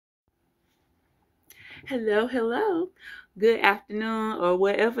Hello, hello. Good afternoon, or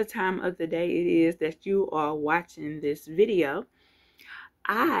whatever time of the day it is that you are watching this video.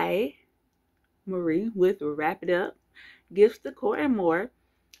 I, Marie, with Wrap It Up, Gifts, Decor, and More,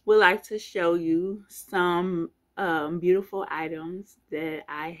 would like to show you some beautiful items that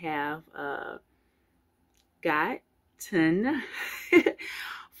I have gotten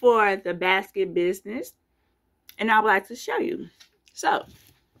for the basket business, and I would like to show you. So,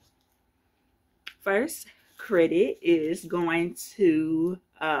 first credit is going to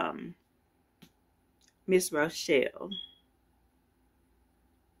Miss Rochelle.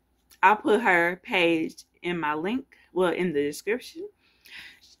 I'll put her page in my link, well, in the description.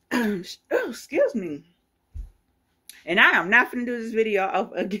 Oh, excuse me. And I am not going to do this video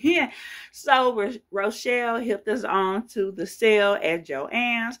over again. So Rochelle helped us on to the sale at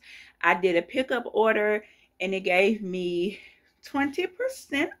Joann's. I did a pickup order and it gave me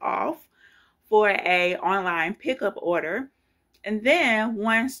 20% off for a online pickup order. And then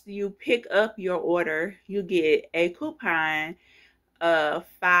once you pick up your order, you get a coupon of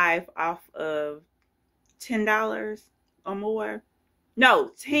 5 off of $10 or more.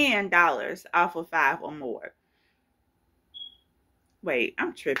 No, $10 off of 5 or more. Wait,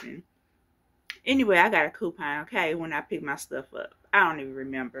 I'm tripping. Anyway, I got a coupon, okay, when I pick my stuff up. I don't even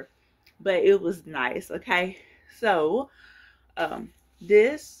remember. But it was nice, okay? So,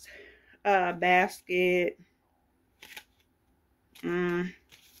 this basket, I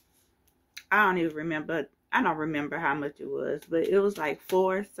don't even remember. I don't remember how much it was, but it was like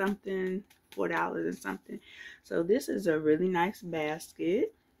 $4 and something. So this is a really nice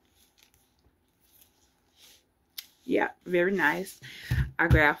basket. Yeah, very nice. I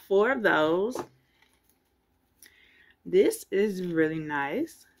grabbed 4 of those. This is really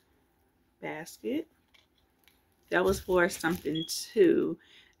nice basket. That was for something too,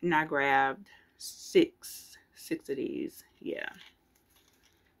 and I grabbed six of these. Yeah.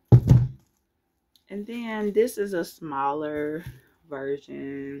 And then this is a smaller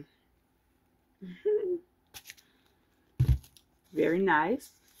version. Very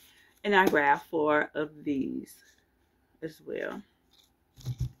nice. And I grabbed 4 of these as well.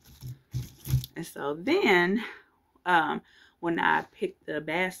 And so then, when I picked the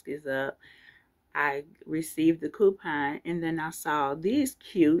baskets up, I received the coupon, and then I saw these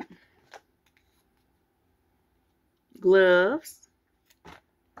cute gloves.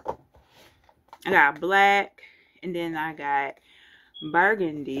 I got black, and then I got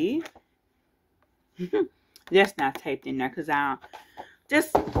burgundy. That's not taped in there because I'm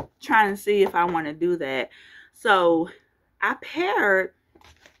just trying to see if I want to do that. So I paired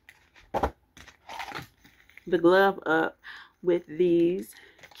the glove up with these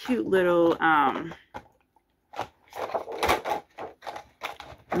cute little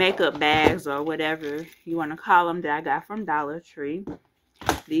makeup bags or whatever you want to call them that I got from Dollar Tree.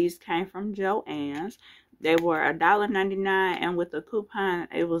 These came from Joann's. They were $1.99, and with the coupon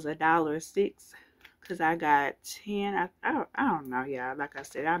it was $1.06 because I got 10. I don't know, y'all. Like I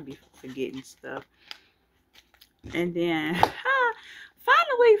said, I'll be forgetting stuff. And then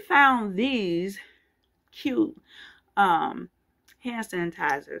finally found these cute hand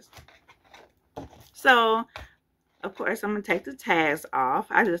sanitizers. So of course I'm gonna take the tags off.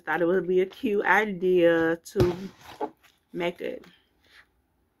 I just thought it would be a cute idea to make it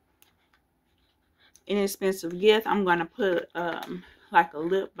inexpensive gift. I'm gonna put like a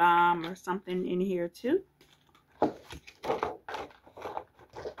lip balm or something in here too.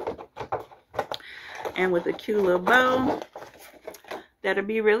 And with a cute little bow, that'll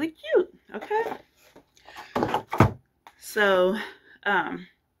be really cute. Okay. So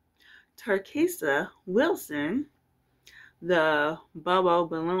Teresa Wilson, the Bubble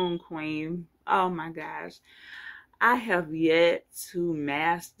Balloon Queen, oh my gosh, I have yet to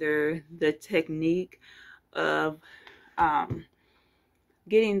master the technique of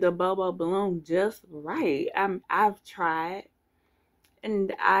getting the bubble balloon just right. I've tried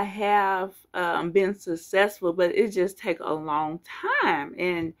and I have been successful, but it just takes a long time,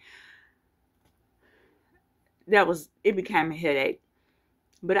 and it became a headache.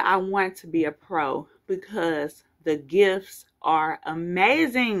 But I want to be a pro because the gifts are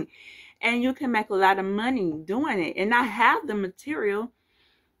amazing and you can make a lot of money doing it. And I have the material,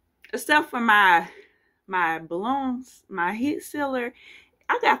 except for my balloons, my heat sealer.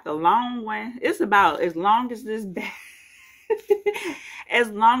 I got the long one. It's about as long as this as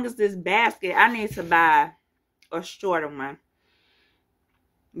long as this basket. I need to buy a shorter one.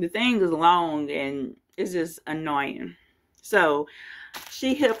 The thing is long and it's just annoying. So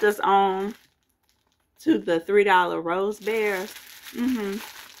she helped us on to the $3 Rose Bears.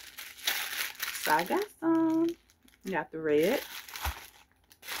 So So I got some. I got the red.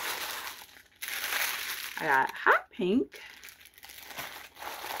 I got hot pink.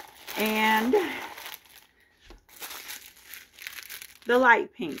 And the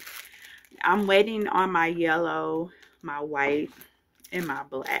light pink. I'm waiting on my yellow, my white, and my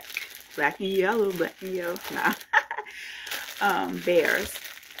black. Black and yellow, nah. Bears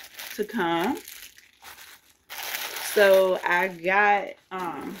to come. So I got,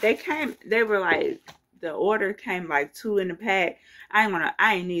 they were like, the order came like 2 in the pack. I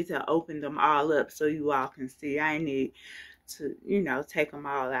ain't need to open them all up so you all can see. I ain't need to, you know, take them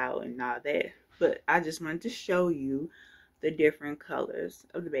all out and all that. But I just wanted to show you the different colors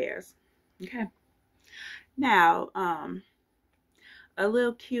of the bears. Okay. Now, a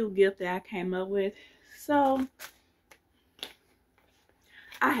little cute gift that I came up with. So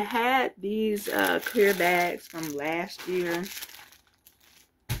I had these clear bags from last year.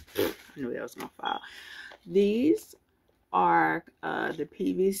 I knew that was gonna fall. These are the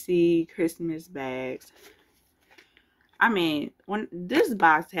PVC Christmas bags. I mean, when this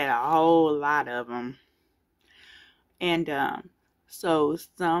box had a whole lot of them, and so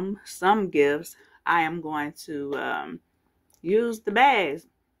some gifts I am going to use the bags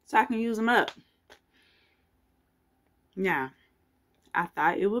so I can use them up. Now, I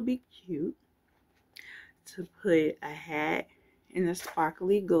thought it would be cute to put a hat and a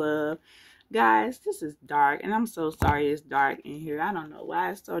sparkly glove. Guys, this is dark, and I'm so sorry it's dark in here. I don't know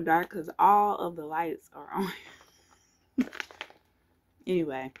why it's so dark, because all of the lights are on.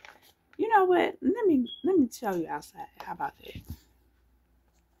 Anyway, you know what? Let me show you outside. How about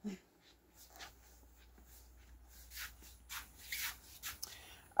that?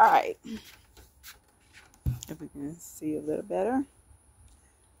 All right. If we can see a little better.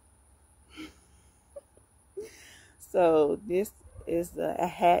 So this is a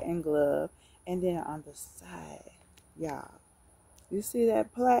hat and glove, and then on the side, y'all, you see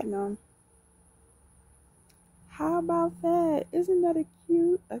that platinum? How about that? Isn't that a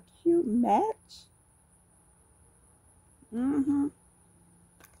cute match?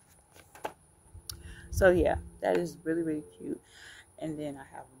 So yeah, that is really, really cute. And then I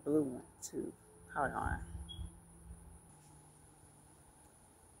have a blue one too. Hold on.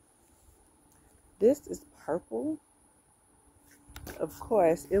 This is purple. Of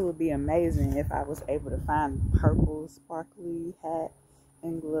course, it would be amazing if I was able to find purple sparkly hat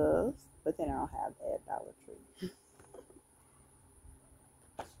and gloves, but then I don't have that at Dollar Tree.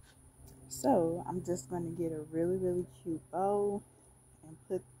 So I'm just going to get a really, really cute bow and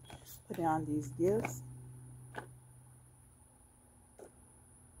put it on these gifts.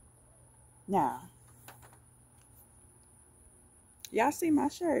 Now, y'all see my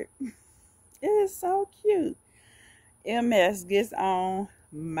shirt? It is so cute. MS gets on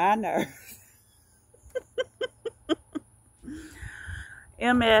my nerves.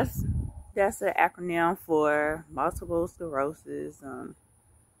 MS, that's an acronym for multiple sclerosis.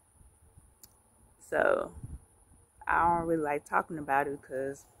 So I don't really like talking about it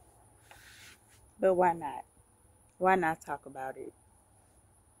but why not? Why not talk about it?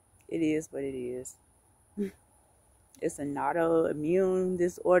 It is what it is. It's an autoimmune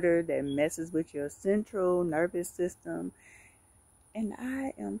disorder that messes with your central nervous system. And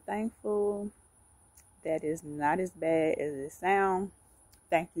I am thankful that it's not as bad as it sounds.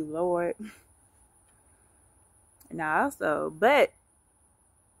 Thank you, Lord. And I also, but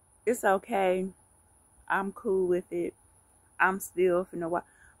it's okay. I'm cool with it. I'm still finna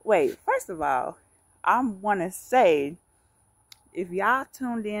wait, first of all, I want to say, if y'all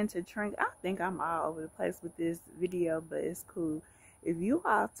tuned in to Trinka, I think I'm all over the place with this video, but it's cool. If you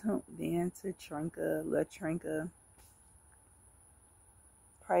all tuned in to Trinka, La Trinka,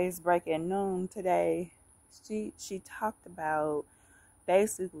 Praise Break at Noon today, she talked about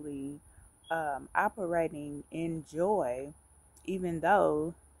basically operating in joy, even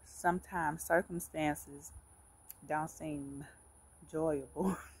though sometimes circumstances don't seem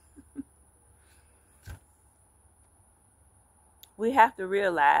enjoyable. We have to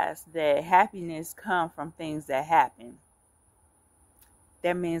realize that happiness comes from things that happen.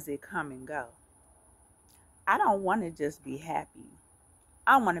 That means it come and go. I don't want to just be happy.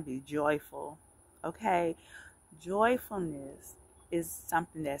 I want to be joyful. Okay? Joyfulness is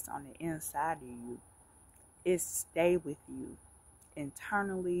something that's on the inside of you. It stay with you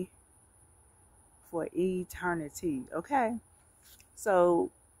internally for eternity. Okay? So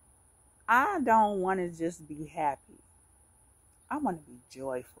I don't want to just be happy. I want to be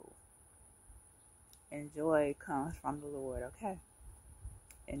joyful. And joy comes from the Lord, okay?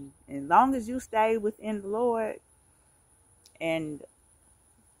 And as long as you stay within the Lord and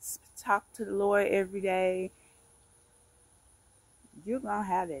talk to the Lord every day, you're going to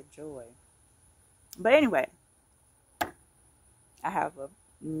have that joy. But anyway, I have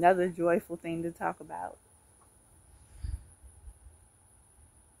another joyful thing to talk about.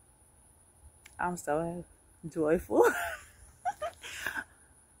 I'm so joyful.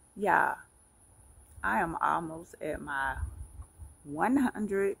 Yeah, I am almost at my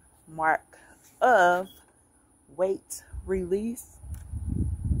 100 mark of weight release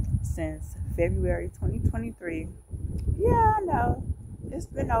since February 2023. Yeah, I know. It's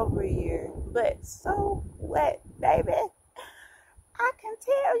been over a year. But so what, baby? I can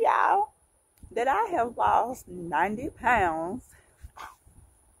tell y'all that I have lost 90 pounds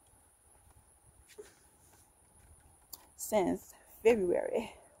since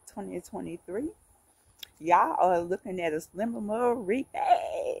February 2023. Y'all are looking at a slimmer Marie.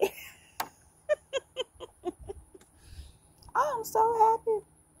 I'm so happy.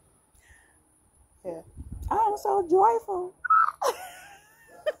 Yeah. I'm so joyful.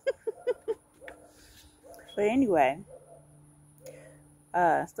 But anyway,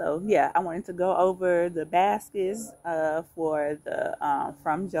 so yeah, I wanted to go over the baskets for the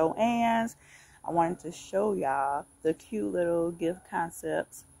from Joann's. I wanted to show y'all the cute little gift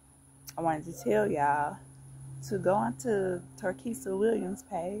concepts. I wanted to tell y'all to go onto Turquesa Williams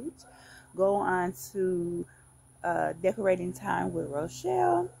page, go on to Decorating Time with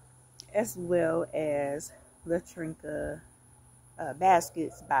Rochelle, as well as Latrinka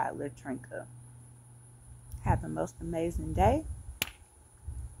Baskets by Latrinka. Have the most amazing day.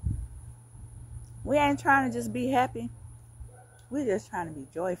 We ain't trying to just be happy. We're just trying to be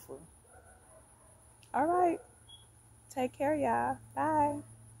joyful. All right. Take care, y'all. Bye.